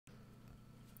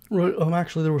Right.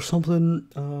 Actually, there was something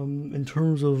in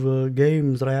terms of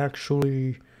games that I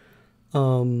actually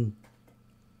um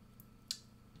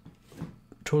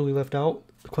totally left out.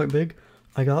 Quite big.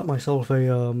 I got myself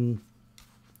a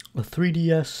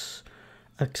 3DS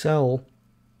XL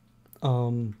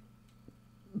um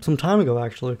some time ago,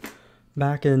 actually,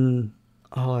 back in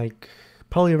like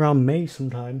probably around May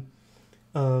sometime.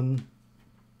 Um,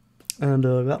 and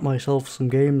got myself some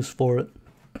games for it.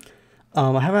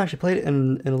 I haven't actually played it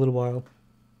in a little while.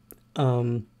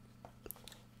 Um,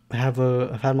 I've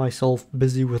had myself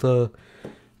busy with the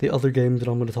other games that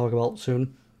I'm going to talk about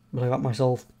soon, but I got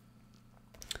myself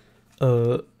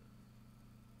uh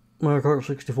Mario Kart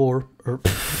 64 or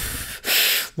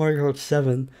Mario Kart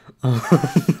 7,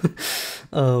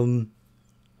 um,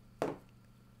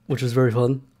 which is very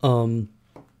fun.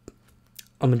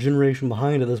 I'm a generation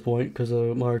behind at this point because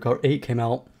Mario Kart 8 came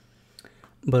out,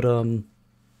 but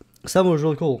 7 was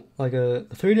really cool. Like the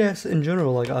 3DS in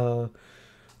general, like a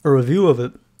review of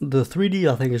it. The 3D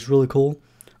I think is really cool.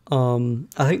 I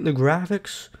think the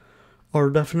graphics are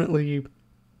definitely,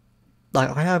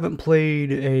 like, I haven't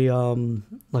played a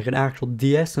like an actual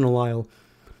DS in a while,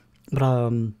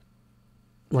 but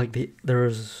like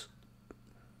there's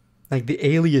like the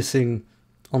aliasing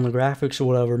on the graphics or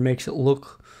whatever makes it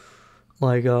look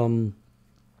like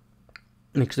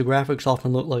makes the graphics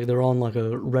often look like they're on like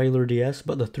a regular DS,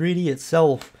 but the 3D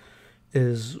itself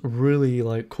is really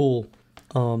like cool.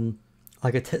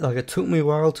 Like it took me a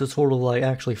while to sort of like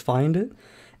actually find it,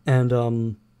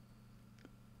 and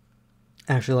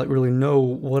actually like really know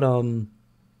what I'm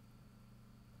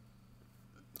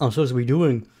supposed to be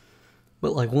doing.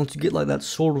 But like once you get like that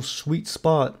sort of sweet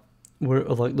spot where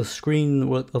of like the screen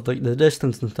with of like the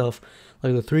distance and stuff,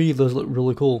 like the 3D does look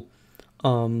really cool.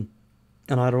 Um,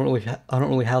 and I don't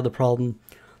really have the problem.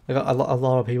 Like a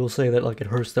lot of people say that like it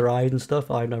hurts their eyes and stuff.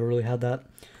 I've never really had that.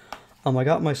 I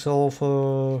got myself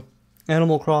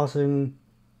Animal Crossing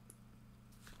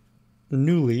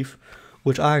New Leaf,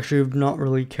 which I actually have not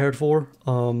really cared for.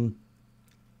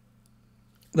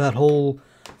 That whole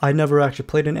I never actually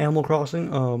played an Animal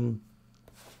Crossing.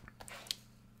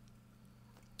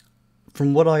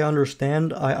 From what I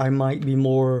understand, I might be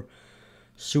more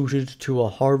suited to a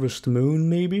Harvest Moon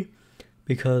maybe,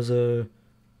 because the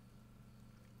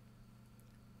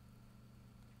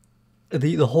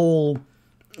whole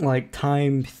like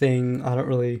time thing, I don't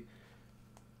really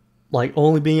like.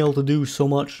 Only being able to do so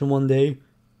much in one day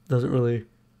doesn't really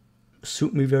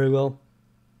suit me very well.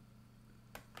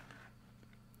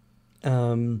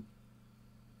 Um,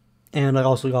 and I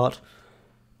also got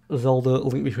Zelda: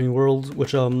 Link Between Worlds,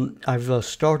 which I've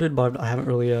started, but I haven't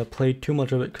really played too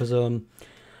much of it because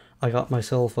I got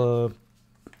myself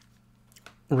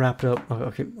wrapped up.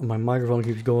 Okay, my microphone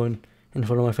keeps going in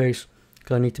front of my face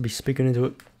because I need to be speaking into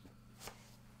it.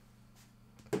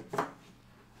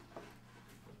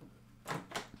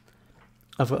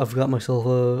 I've got myself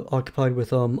occupied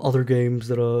with other games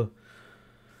that I'm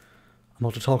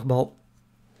about to talk about,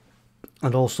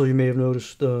 and also you may have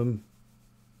noticed for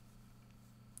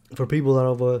people that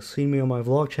have seen me on my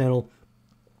vlog channel,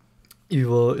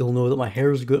 you'll know that my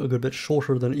hair is a good bit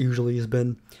shorter than it usually has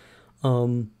been.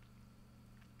 One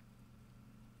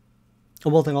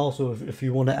thing also, if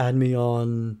you want to add me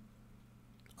on,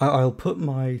 I'll put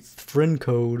my friend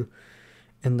code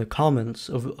in the comments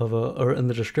or in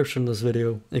the description of this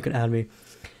video. You can add me,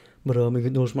 but you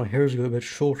can notice my hair is a good bit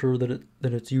shorter than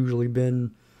it's usually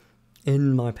been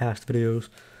in my past videos.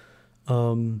 I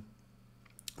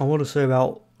want to say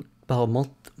about a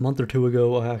month or two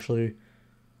ago,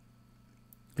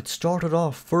 it started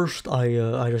off first.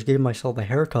 I just gave myself a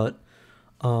haircut,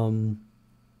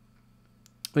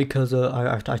 because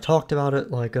I talked about it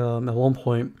like at one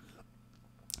point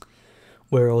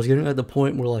where I was getting at the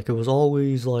point where like it was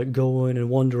always like going in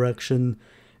one direction,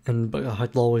 and I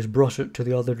had to always brush it to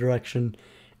the other direction,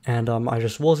 and I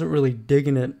just wasn't really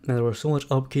digging it, and there was so much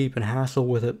upkeep and hassle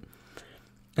with it,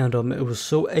 and it was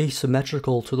so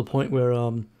asymmetrical to the point where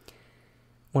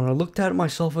when I looked at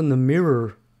myself in the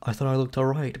mirror, I thought I looked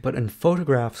alright, but in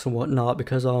photographs and whatnot,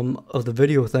 because of the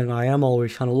video thing, I am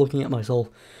always kind of looking at myself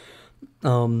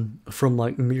from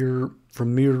like mirror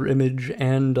image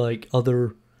and like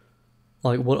other,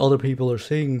 like what other people are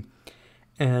seeing,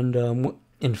 and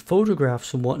in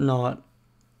photographs and whatnot,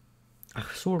 I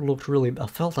sort of looked really. I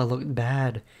felt I looked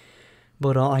bad,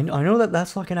 but I know that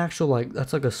that's like an actual, like,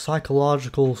 that's like a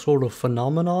psychological sort of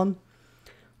phenomenon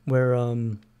where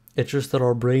it's just that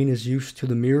our brain is used to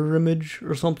the mirror image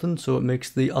or something, so it makes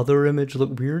the other image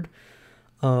look weird.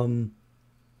 So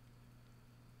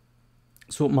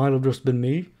it might have just been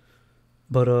me,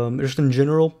 but just in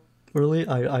general, really,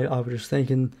 I was just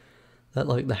thinking that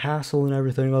like the hassle and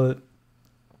everything of it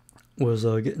was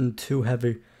getting too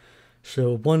heavy.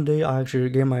 So one day I actually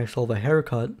gave myself a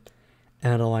haircut,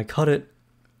 and I cut it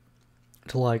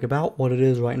to like about what it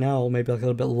is right now, maybe like a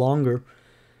little bit longer.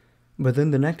 But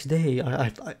then the next day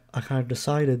I kind of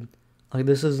decided like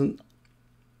this isn't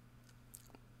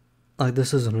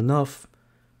enough.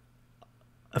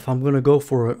 If I'm gonna go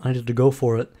for it, I need to go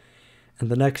for it. And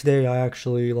the next day I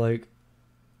actually like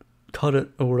cut it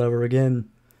or whatever again,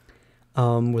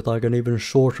 with like an even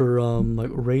shorter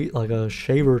like a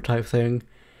shaver type thing.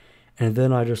 And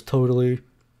then I just totally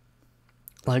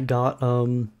like got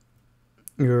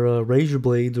your razor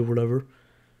blades or whatever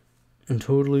and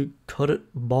totally cut it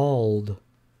bald.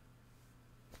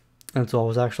 And so I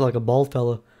was actually like a bald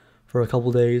fella for a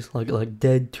couple days, like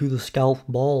dead to the scalp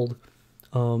bald,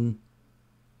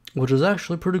 which is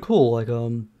actually pretty cool. Like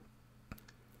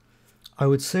I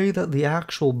would say that the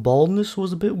actual baldness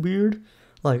was a bit weird.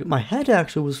 Like my head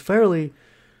actually was fairly,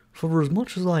 for as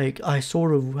much as like I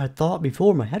sort of had thought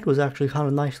before, my head was actually kind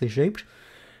of nicely shaped.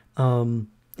 And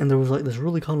there was like this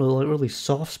really kind of like really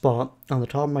soft spot on the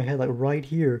top of my head, like right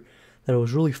here, that it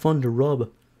was really fun to rub.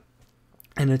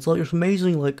 And it's like, it's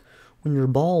amazing, like when you're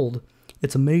bald,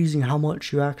 it's amazing how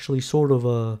much you actually sort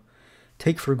of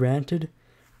take for granted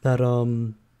that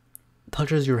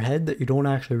touches your head that you don't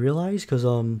actually realize. Because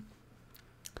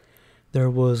there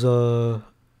was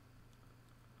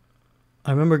I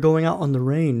remember going out on the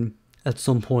rain at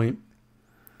some point,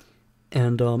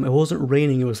 and it wasn't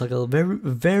raining, it was like a very,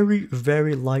 very,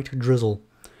 very light drizzle,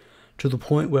 to the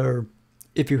point where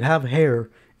if you have hair,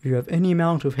 if you have any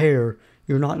amount of hair,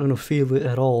 you're not going to feel it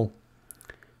at all.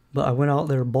 But I went out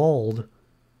there bald,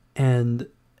 and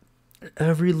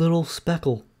every little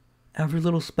speckle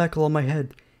on my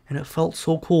head, and it felt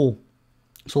so cool.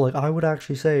 So like I would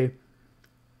actually say,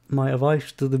 my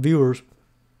advice to the viewers,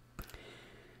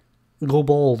 go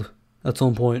bald at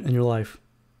some point in your life.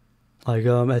 Like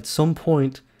at some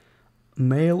point,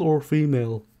 male or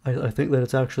female, I think that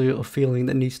it's actually a feeling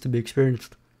that needs to be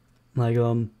experienced. Like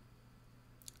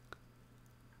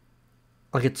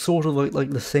it's sort of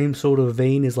like the same sort of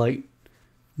vein as like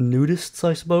nudists,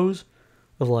 I suppose,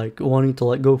 of like wanting to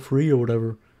like go free or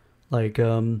whatever. Like I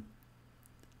don't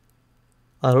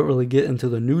really get into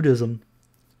the nudism,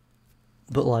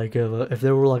 but like if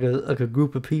there were like a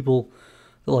group of people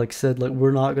that like said like we're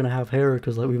not gonna have hair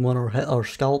because like we want our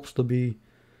scalps to be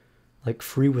like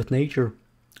free with nature,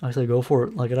 I say go for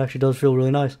it. Like it actually does feel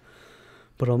really nice.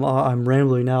 But I'm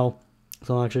rambling now,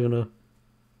 so I'm actually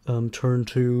gonna turn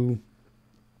to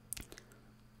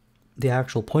the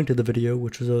actual point of the video,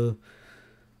 which is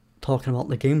talking about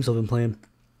the games I've been playing.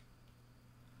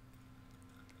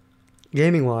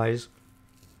 Gaming wise,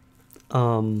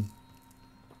 ooh,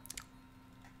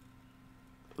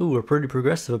 we're pretty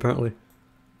progressive apparently.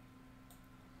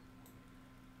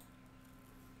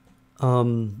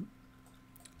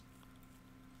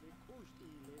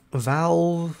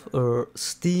 Valve or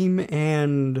Steam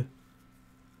and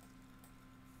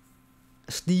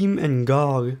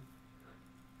GOG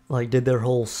like did their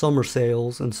whole summer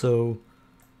sales, and so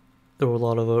there were a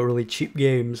lot of really cheap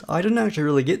games. I didn't actually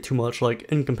really get too much, like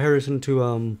in comparison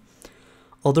to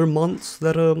other months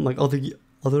that like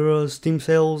other Steam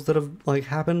sales that have like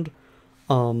happened.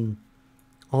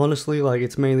 Honestly, like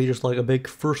it's mainly just like a big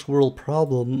first world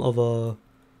problem of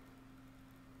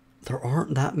there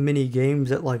aren't that many games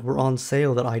that like were on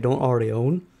sale that I don't already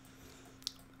own,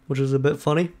 which is a bit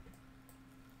funny.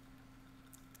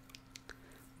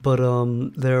 But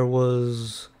there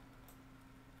was,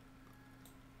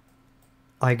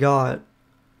 I got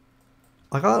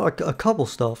like a couple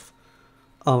stuff,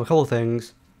 a couple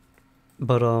things,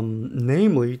 but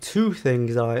namely two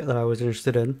things that I was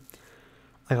interested in.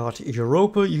 I got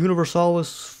Europa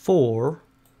Universalis 4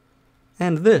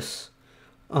 and this.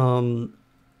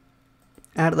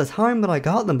 At the time that I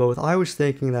got them both, I was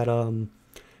thinking that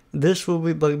this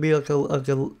would be like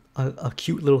a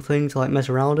cute little thing to like mess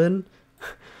around in.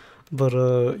 But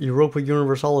Europa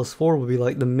Universalis 4 would be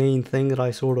like the main thing that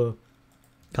I sort of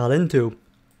got into.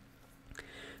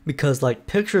 Because like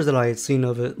pictures that I had seen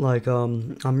of it, like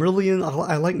I'm really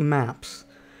I like maps.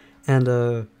 And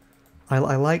I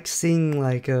like seeing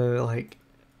like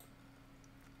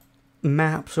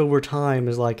maps over time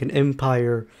as like an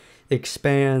empire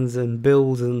expands and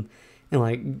builds and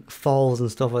like falls and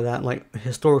stuff like that. Like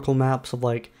historical maps of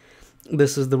like,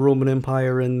 this is the Roman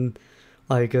Empire in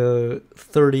like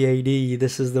 30 AD,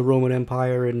 this is the Roman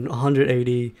Empire in 100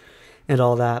 AD, and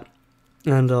all that.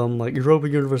 And like Europa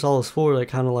Universalis 4 like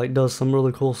kind of like does some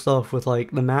really cool stuff with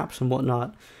like the maps and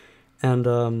whatnot.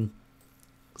 And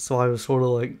so I was sort of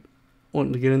like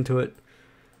wanting to get into it,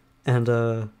 and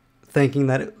thinking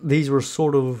that these were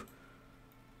sort of.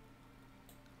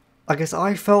 I guess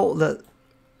I felt that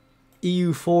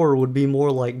EU4 would be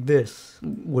more like this,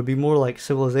 would be more like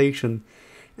Civilization,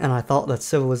 and I thought that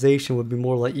Civilization would be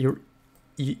more like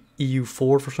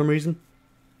EU4 for some reason.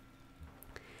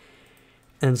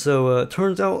 And so it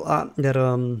turns out that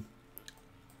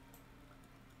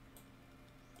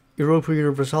Europa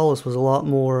Universalis was a lot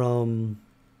more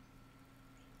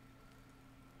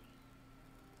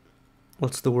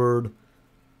what's the word?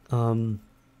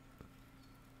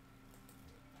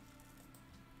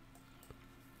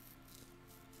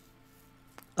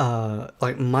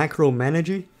 Like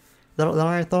micromanaging than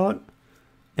I thought,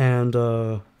 and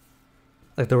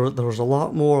like there was a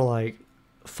lot more like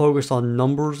focus on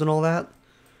numbers and all that,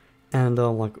 and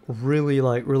like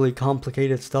really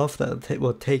complicated stuff that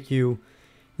will take you.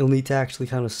 You'll need to actually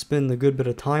kind of spend a good bit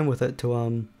of time with it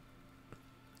to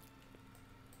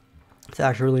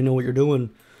actually really know what you're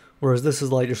doing. Whereas this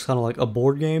is like just kind of like a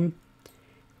board game,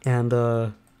 and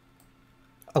I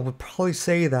would probably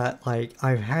say that like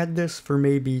I've had this for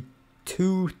maybe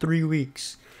 2-3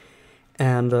 weeks,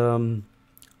 and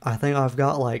I think I've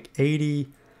got like 80.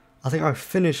 I think I've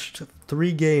finished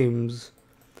 3 games.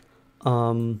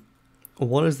 One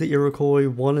is the Iroquois,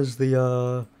 one is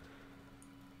the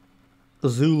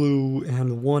Zulu,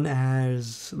 and one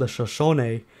as the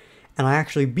Shoshone, and I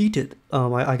actually beat it.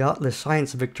 I got the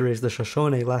science victory as the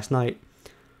Shoshone last night.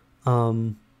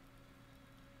 And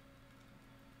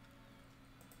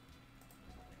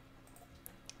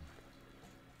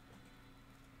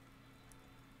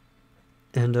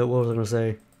what was I gonna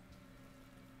say?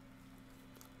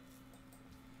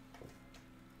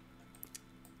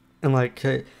 And like,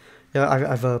 yeah,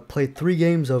 I've played 3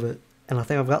 games of it, and I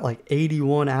think I've got like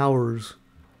 81 hours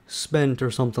spent or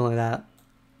something like that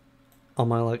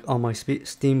on my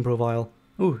Steam profile.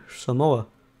 Ooh, Samoa.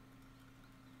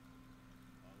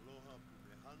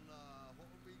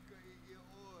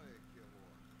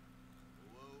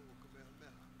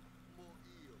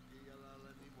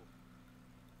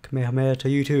 Kamehameha to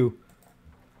you too.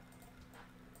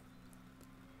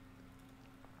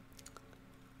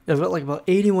 I've got like about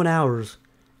 81 hours,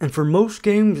 and for most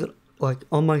games like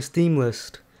on my Steam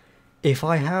list, if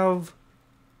I have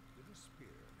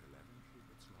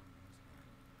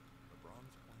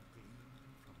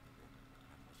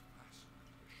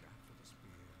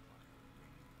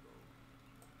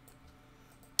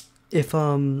if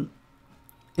in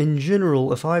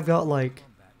general, if I've got like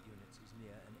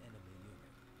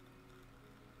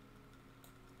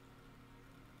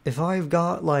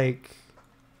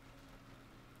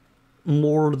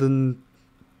more than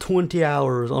 20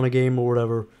 hours on a game or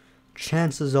whatever,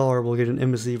 chances are we'll get an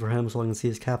embassy for him so I can see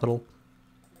his capital.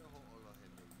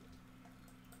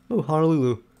 Oh,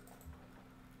 Honolulu.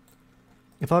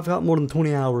 If I've got more than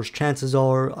 20 hours, chances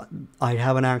are I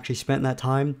haven't actually spent that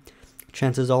time.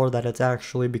 Chances are that it's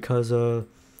actually because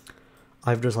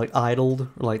I've just like idled or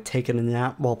like taken a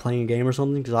nap while playing a game or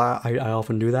something, because I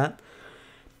often do that.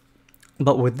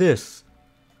 But with this,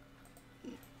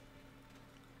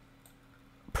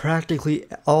 practically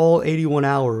all 81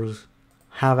 hours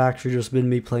have actually just been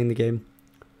me playing the game.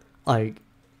 Like,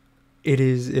 it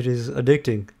is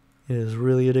addicting. It is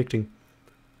really addicting.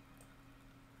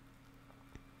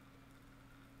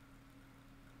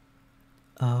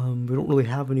 We don't really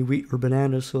have any wheat or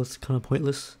bananas, so it's kind of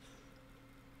pointless.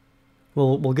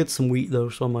 Well, we'll get some wheat though,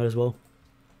 so I might as well.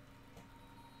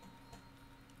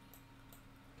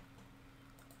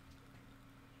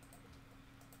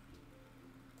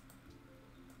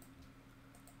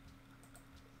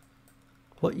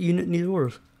 What unit needs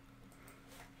ores?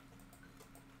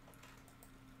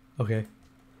 Okay.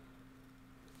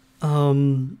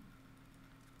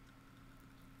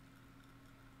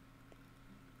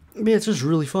 Yeah, it's just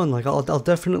really fun. Like, I'll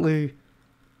definitely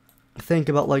think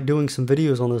about like doing some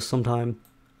videos on this sometime.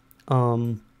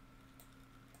 I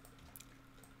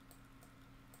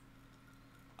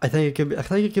think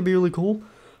it could be really cool.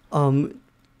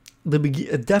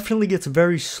 It definitely gets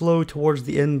very slow towards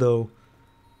the end though.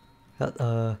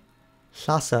 Got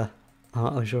Sasa. I'm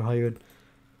not really sure how you would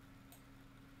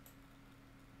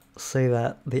say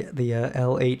that. The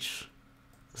LH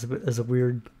is a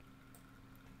weird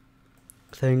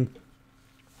thing.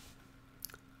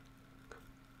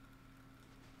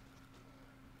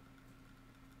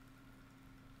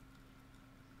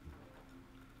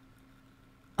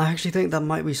 I actually think that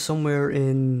might be somewhere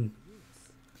in.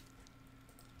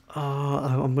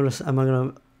 I'm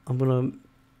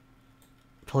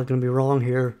probably gonna be wrong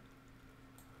here.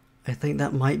 I think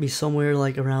that might be somewhere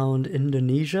like around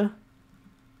Indonesia.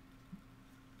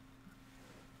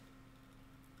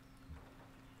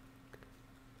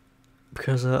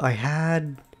 because I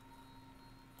had.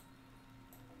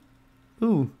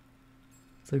 Ooh,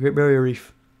 it's a Great Barrier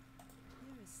Reef.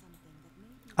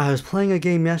 I was playing a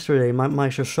game yesterday, my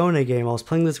Shoshone game. I was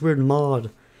playing this weird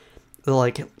mod that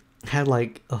like had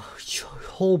like a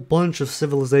whole bunch of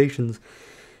civilizations.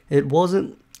 It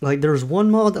wasn't like there's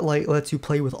one mod that like lets you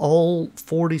play with all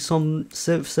 40 some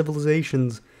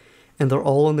civilizations, and they're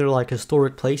all in their like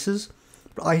historic places.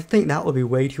 But I think that would be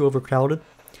way too overcrowded.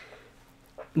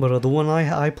 But the one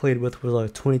I played with was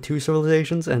like 22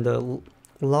 civilizations, and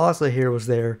Lhasa here was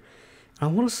there. I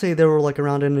want to say they were like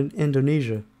around in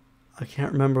Indonesia. I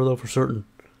can't remember though for certain.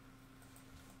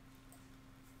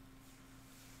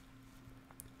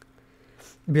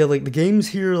 But yeah, like the games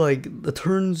here, like the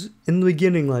turns in the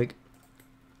beginning, like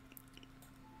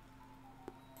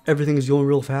everything is going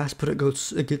real fast, but it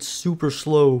gets super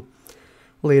slow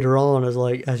later on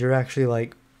as you're actually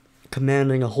like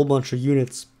commanding a whole bunch of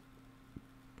units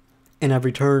in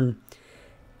every turn,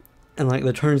 and like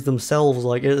the turns themselves,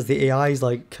 like as the AI's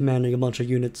like commanding a bunch of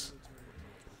units,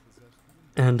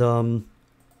 and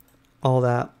all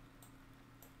that.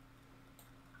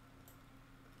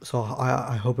 So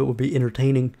I hope it would be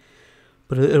entertaining,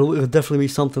 but it'll definitely be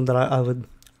something that I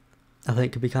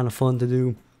think could be kind of fun to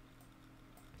do.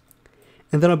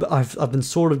 And then I've been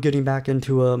sort of getting back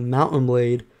into a Mountain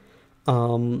Blade,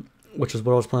 which is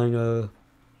what I was playing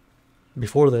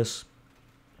before this.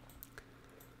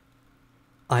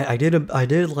 I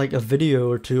did like a video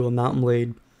or two of Mountain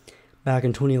Blade back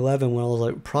in 2011 when I was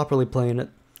like properly playing it,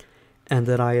 and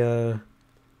then I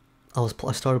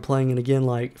started playing it again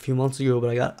like a few months ago, but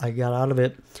I got out of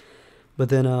it. But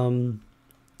then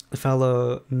the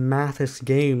fella Mathis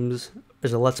Games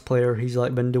is a Let's Player. He's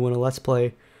like been doing a Let's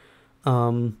Play.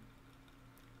 So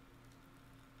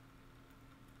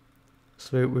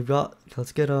we've got,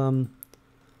 let's get can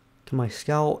my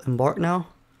scout embark now?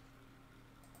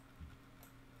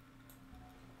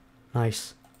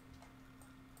 Nice.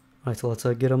 Alright, so let's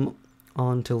get him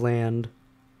onto land.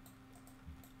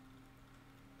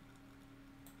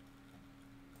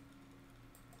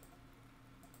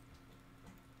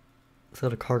 Is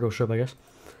that a cargo ship, I guess?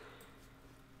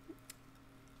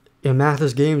 Yeah,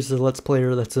 Mathis Games is a Let's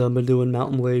Player that's been doing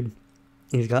Mountain Blade.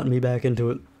 He's gotten me back into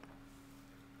it.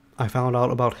 I found out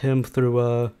about him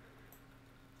through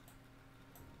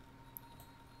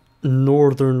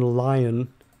Northern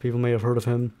Lion. People may have heard of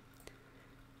him.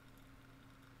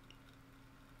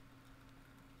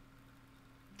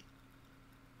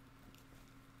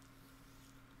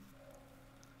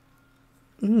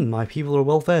 My people are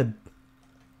well fed.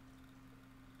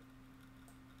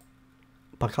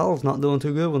 Bakal's not doing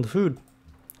too good with the food.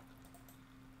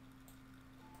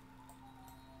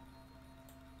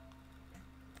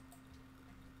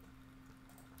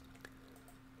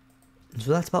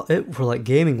 So that's about it for like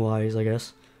gaming wise, I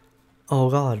guess. Oh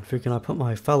god, freaking I put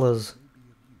my fellas.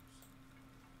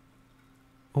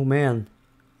 Oh man.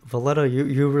 Valletta,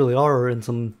 you really are in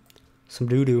some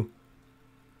doo-doo.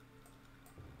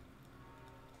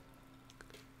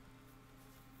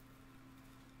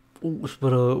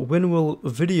 But when will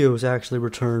videos actually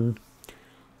return?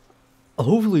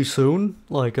 Hopefully soon.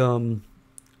 Like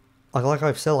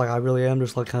I've said, like I really am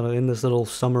just like kind of in this little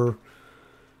summer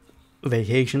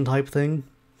vacation type thing.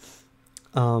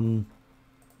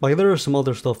 Like there is some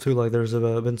other stuff too. Like there's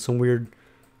been some weird.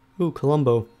 Ooh,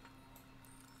 Colombo.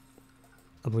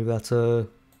 I believe that's a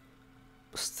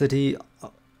city. I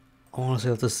want to say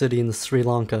that's a city in Sri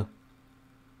Lanka.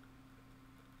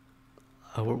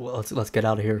 Let's get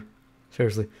out of here.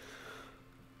 Seriously.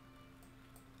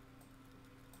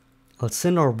 Let's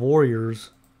send our warriors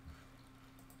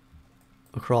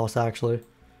across, actually.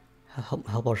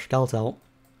 Help our scouts out.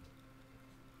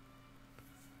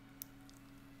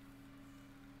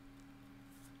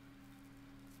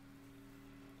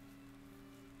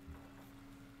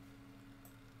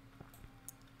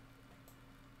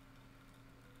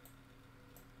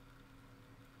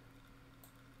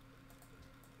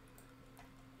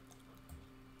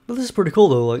 But this is pretty cool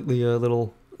though, like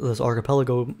the this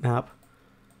archipelago map.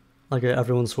 Like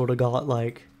everyone's sort of got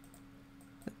like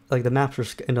the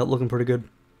maps end up looking pretty good.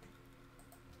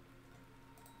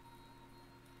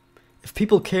 If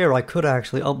people care, I could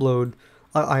actually upload.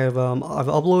 I've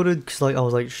uploaded because like I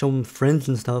was like showing friends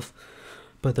and stuff,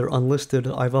 but they're unlisted.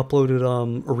 I've uploaded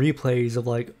replays of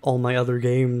like all my other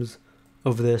games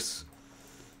of this.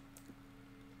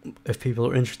 If people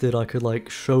are interested, I could like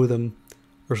show them.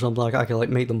 Or something, like I could like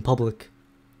make them public.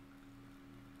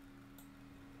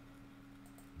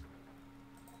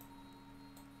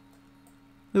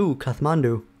 Ooh,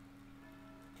 Kathmandu.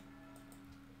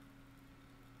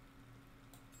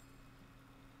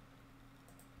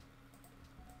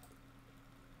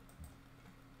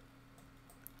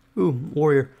 Ooh,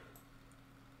 warrior.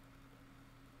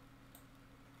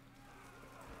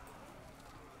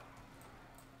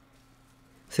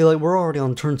 See, like, we're already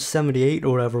on turn 78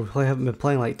 or whatever. We haven't been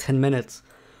playing like 10 minutes.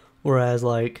 Whereas,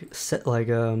 like,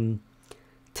 10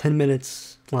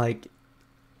 minutes, like,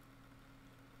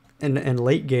 in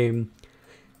late game,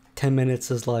 10 minutes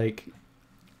is like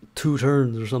 2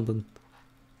 turns or something.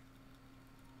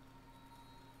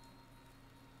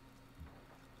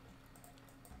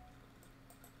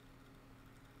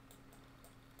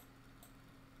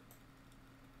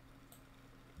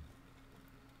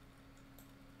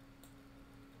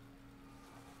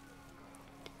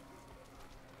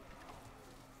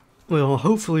 Well,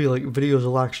 hopefully, like, videos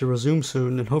will actually resume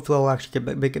soon, and hopefully I'll actually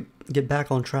get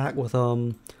back on track with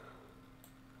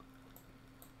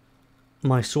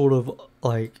my sort of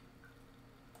like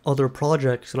other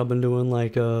projects that I've been doing,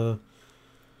 like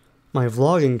my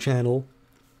vlogging channel.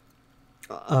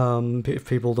 If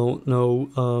people don't know,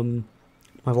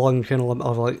 my vlogging channel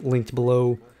I've like linked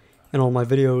below, and all my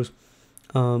videos.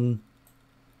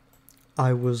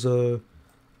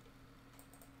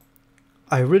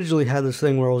 I originally had this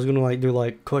thing where I was gonna like do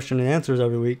like question and answers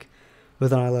every week, but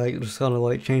then I like just kind of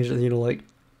like changed it, like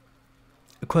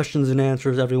questions and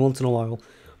answers every once in a while.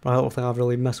 But I don't think I've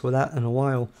really messed with that in a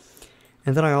while.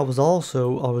 And then I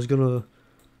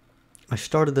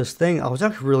started this thing. I was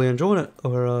actually really enjoying it,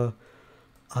 where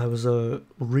I was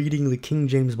reading the King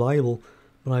James Bible,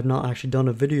 but I've not actually done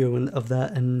a video of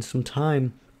that in some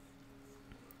time.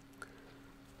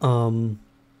 Hopefully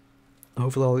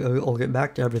I'll get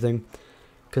back to everything.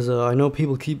 Because I know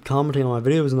people keep commenting on my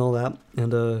videos and all that,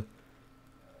 and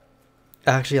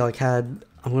actually I'm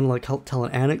gonna like tell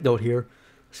an anecdote here.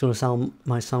 It's gonna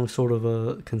might sound sort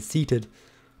of conceited,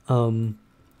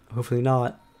 hopefully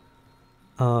not.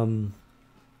 I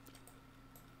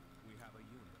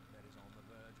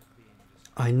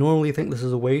normally think this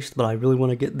is a waste, but I really want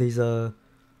to get these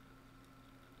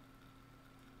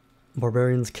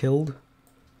barbarians killed,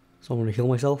 so I'm gonna heal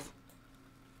myself.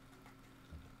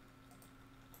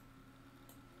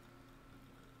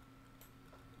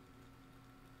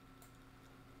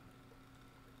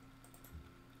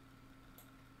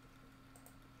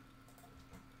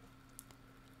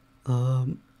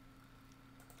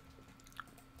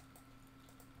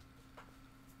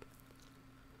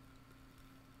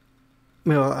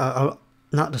 You know, I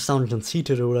not to sound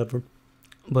conceited or whatever,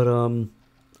 but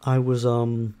I was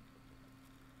like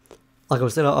I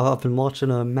said, I've been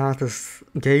watching Mathis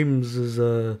Games'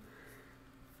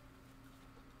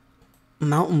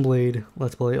 Mountain Blade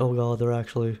Let's Play. Oh god, they're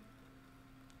actually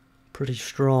pretty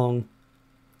strong.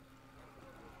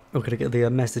 Okay, to get the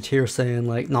message here saying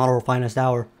like not our finest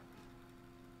hour.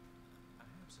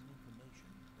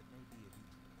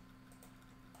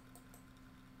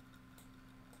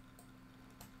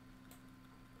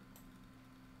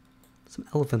 Some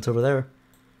elephants over there.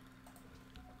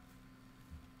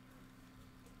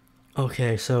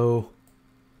 Okay, so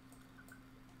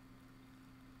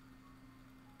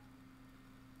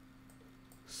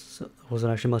there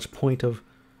wasn't actually much point of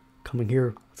coming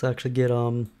here. Let's actually get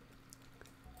you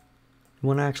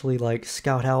want to actually like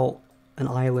scout out an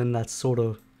island that's sort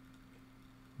of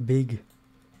big.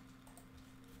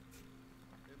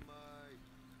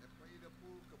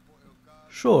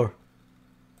 Sure.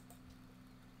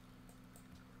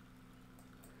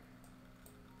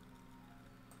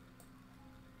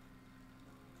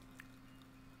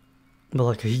 But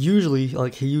like he usually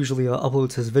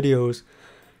uploads his videos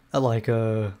at like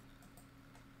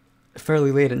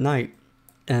fairly late at night,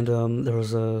 and there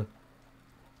was a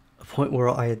point where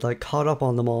I had like caught up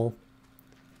on them all.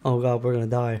 Oh god, we're gonna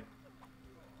die.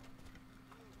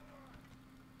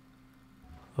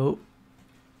 Oh.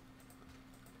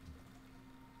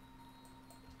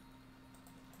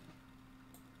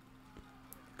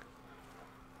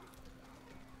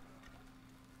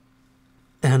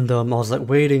 And I was like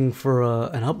waiting for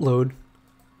an upload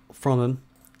from him,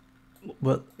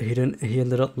 but he didn't. He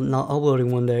ended up not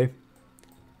uploading one day,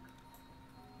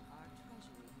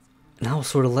 and I was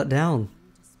sort of let down.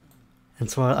 And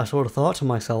so I sort of thought to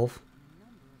myself,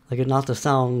 like, not to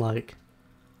sound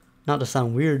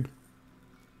weird,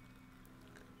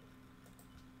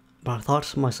 but I thought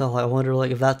to myself, I wonder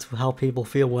like if that's how people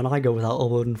feel when I go without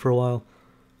uploading for a while.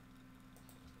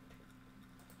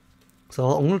 So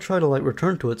I'm gonna try to like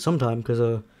return to it sometime, because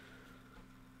like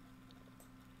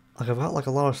I've got like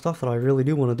a lot of stuff that I really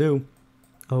do want to do.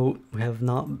 Oh, we have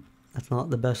not. That's not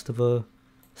the best of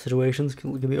situations.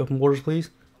 Can you give me open borders, please?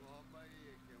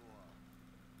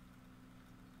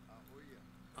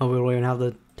 Oh, we don't even have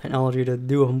the technology to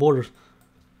do open borders.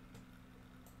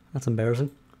 That's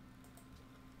embarrassing.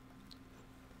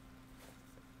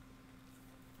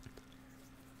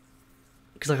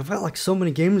 because like I've got like so many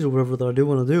games or whatever that I do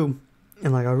want to do,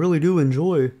 and like I really do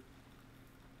enjoy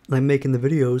like making the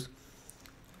videos.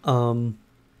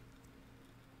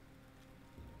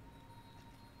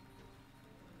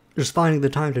 Just finding the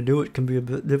time to do it can be a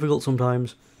bit difficult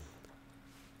sometimes,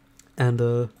 and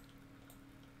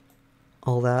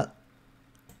all that.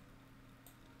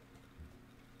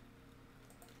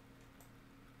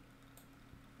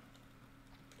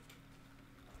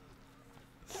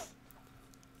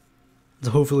 So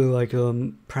hopefully, like,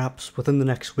 perhaps within the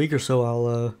next week or so,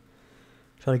 I'll,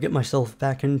 try to get myself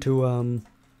back into,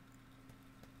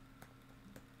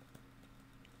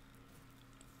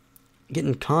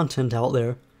 getting content out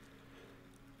there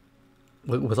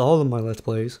with all of my Let's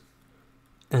Plays.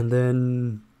 And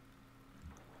then,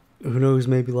 who knows,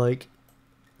 maybe, like,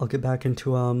 I'll get back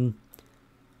into,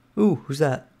 ooh, who's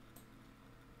that?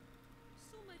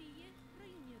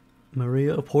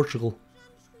 Maria of Portugal.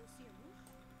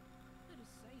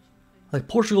 Like,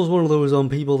 Portugal's one of those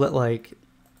people that, like,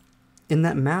 in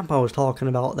that map I was talking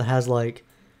about that has, like,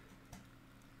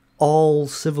 all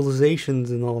civilizations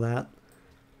and all that.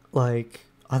 Like,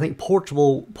 I think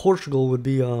Portugal would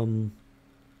be, end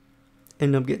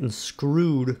up getting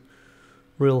screwed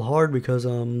real hard because,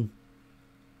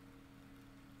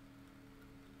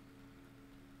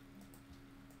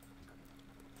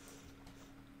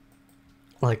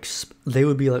 like, they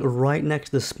would be, like, right next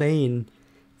to Spain.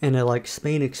 And like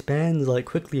Spain expands like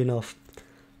quickly enough,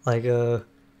 like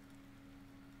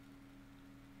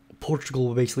Portugal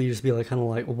will basically just be like kind of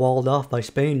like walled off by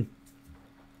Spain.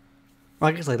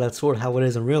 I guess like that's sort of how it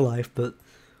is in real life, but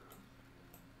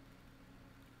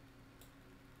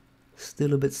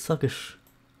still a bit suckish.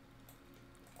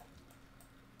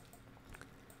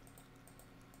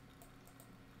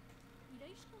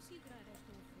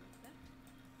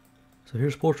 So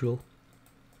here's Portugal.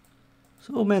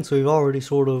 So, oh man, so we've already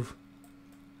sort of...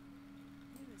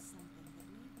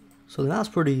 So that's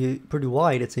pretty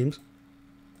wide, it seems.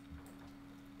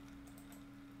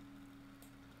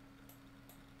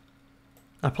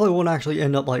 I probably won't actually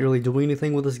end up, like, really doing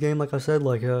anything with this game, like I said.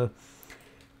 Like,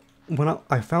 when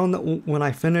I found that when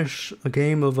I finish a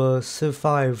game of Civ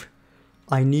 5,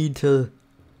 I need to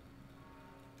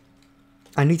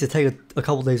take a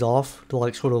couple days off to,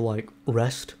 like, sort of, like,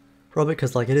 rest from it,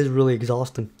 because, like, it is really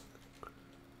exhausting.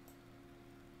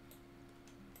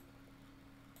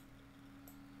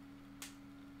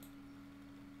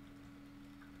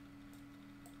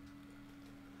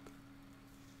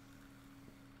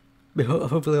 But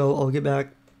hopefully I'll get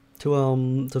back to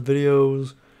the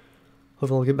videos.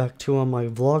 Hopefully I'll get back to my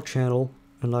vlog channel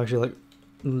and actually like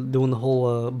doing the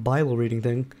whole Bible reading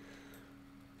thing.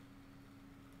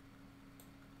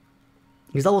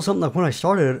 Because that was something like when I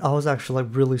started it, I was actually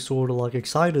like really sort of like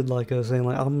excited, like saying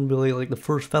like I'm really like the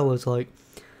first fella to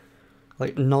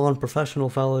like non-professional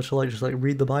fella to like just like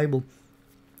read the Bible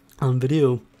on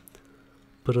video.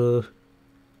 But I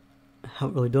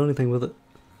haven't really done anything with it.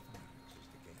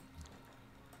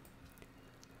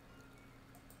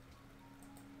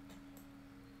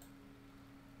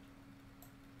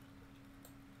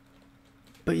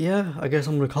 But yeah, I guess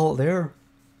I'm gonna call it there.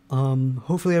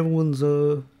 Hopefully everyone's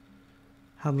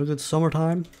having a good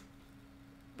summertime.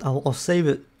 I'll save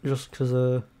it just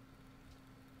because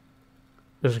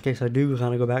just in case I do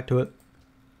kind of go back to it.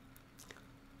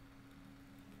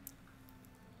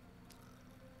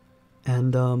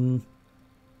 And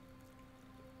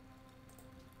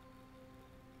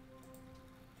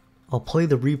I'll play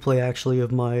the replay actually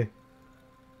of my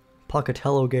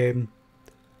Pocatello game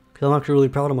because I'm actually really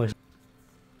proud of myself.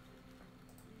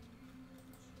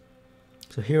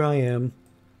 So here I am.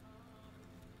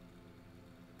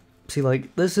 See,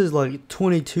 like, this is like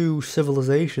 22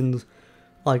 civilizations.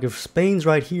 Like, if Spain's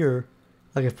right here,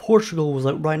 like, if Portugal was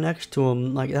like right next to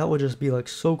them, like, that would just be like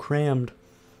so crammed.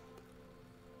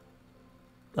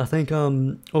 I think,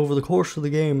 over the course of the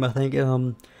game, I think,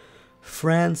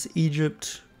 France,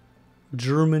 Egypt,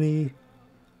 Germany,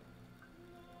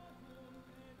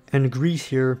 and Greece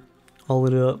here all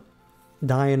ended up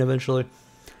dying eventually.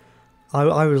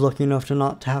 I was lucky enough to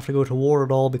not to have to go to war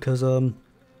at all because I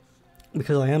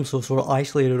am so sort of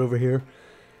isolated over here,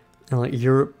 and like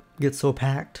Europe gets so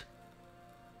packed.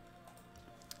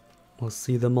 Let's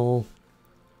see them all.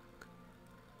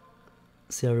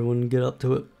 See everyone get up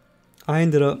to it. I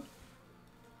ended up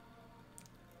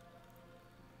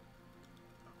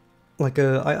like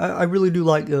I really do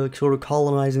like sort of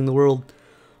colonizing the world.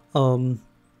 My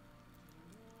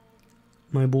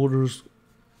borders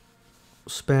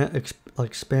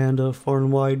expand far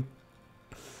and wide.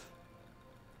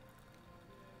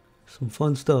 Some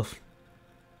fun stuff.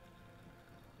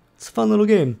 It's a fun little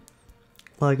game.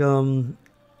 Like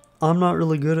I'm not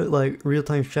really good at like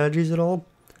real-time strategies at all.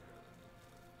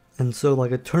 And so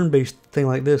like a turn-based thing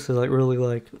like this is like really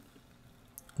like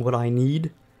what I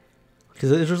need.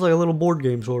 Because it's just like a little board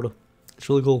game sort of. It's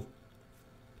really cool.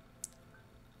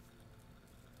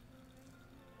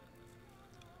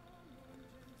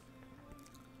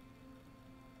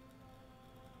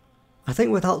 I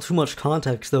think without too much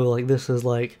context though, like this is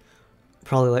like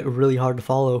probably like really hard to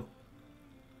follow.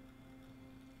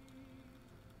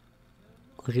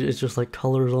 Like it's just like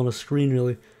colors on a screen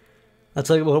really. That's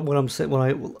like what I'm saying when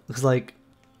I, cause like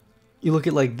you look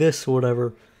at like this or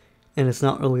whatever, and it's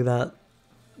not really that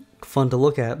fun to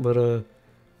look at. But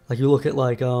like you look at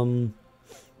like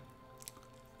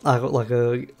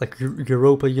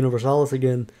Europa Universalis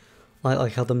again,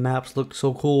 like how the maps look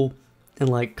so cool and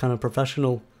like kind of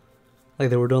professional,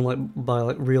 like they were done like by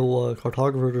like real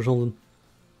cartographers or something.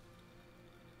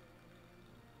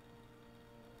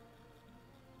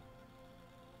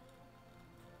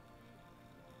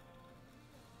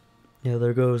 Yeah,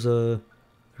 there goes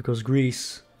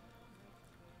Greece.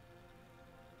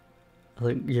 I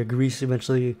think yeah, Greece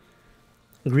eventually.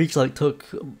 Greeks like took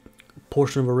a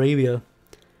portion of Arabia,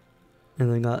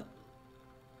 and then got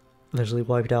eventually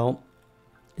wiped out.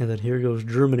 And then here goes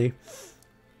Germany,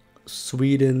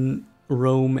 Sweden,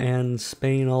 Rome, and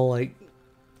Spain. All like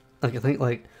I think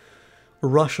like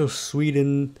Russia,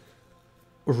 Sweden,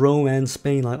 Rome, and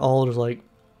Spain like all just like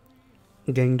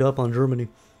ganged up on Germany.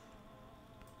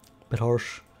 Bit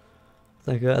harsh.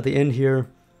 Like at the end here,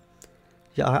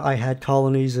 yeah, I had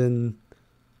colonies in,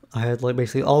 I had like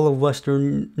basically all of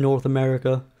Western North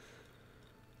America.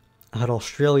 I had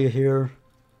Australia here,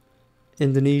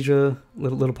 Indonesia,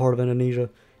 little part of Indonesia.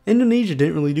 Indonesia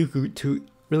didn't really do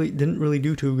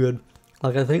too good.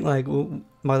 Like I think like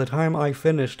by the time I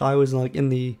finished, I was like in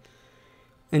the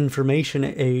information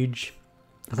age.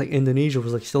 I think Indonesia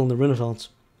was like still in the Renaissance.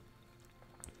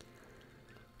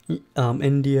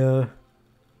 India,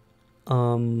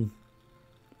 I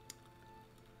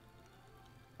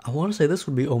want to say this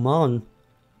would be Oman,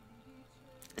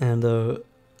 and I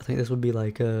think this would be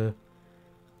like yeah,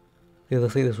 I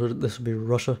think this would be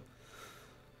Russia.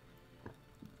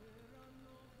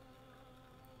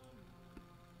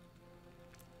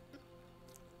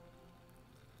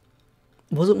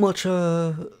 Wasn't much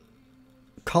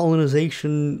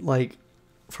colonization like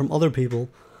from other people.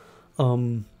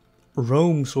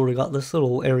 Rome sort of got this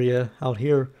little area out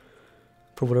here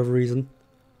for whatever reason,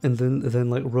 and then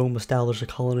like Rome established a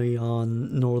colony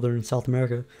on northern South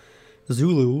America.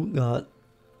 Zulu got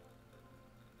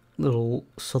little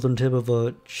southern tip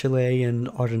of Chile and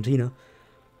Argentina.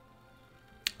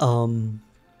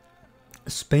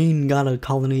 Spain got a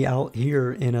colony out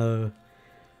here in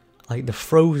like the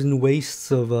frozen wastes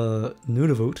of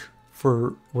Nunavut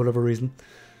for whatever reason.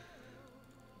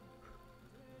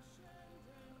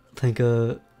 I think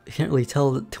you can't really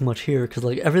tell too much here because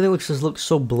like everything looks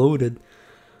so bloated,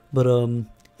 but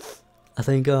I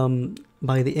think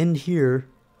by the end here,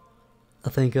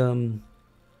 I think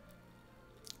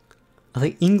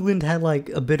England had like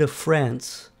a bit of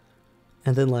France,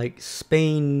 and then like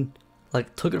Spain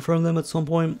like took it from them at some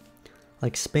point.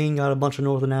 Like Spain got a bunch of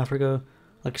northern Africa.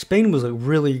 Like Spain was a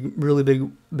really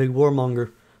big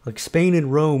warmonger. Like Spain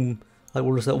and Rome like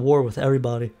were just at war with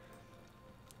everybody.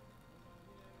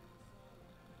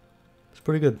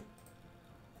 Pretty good.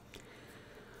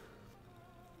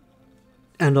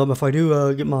 And if I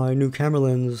do get my new camera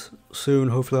lens soon,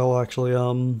 hopefully I'll actually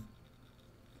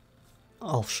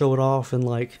I'll show it off and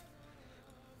like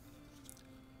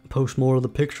post more of the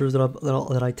pictures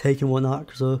that I take and whatnot,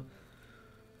 because I've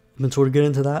been sort of getting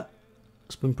into that.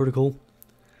 It's been pretty cool.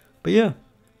 But yeah,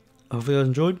 hopefully you guys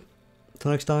enjoyed.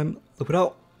 Until next time, look it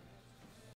out.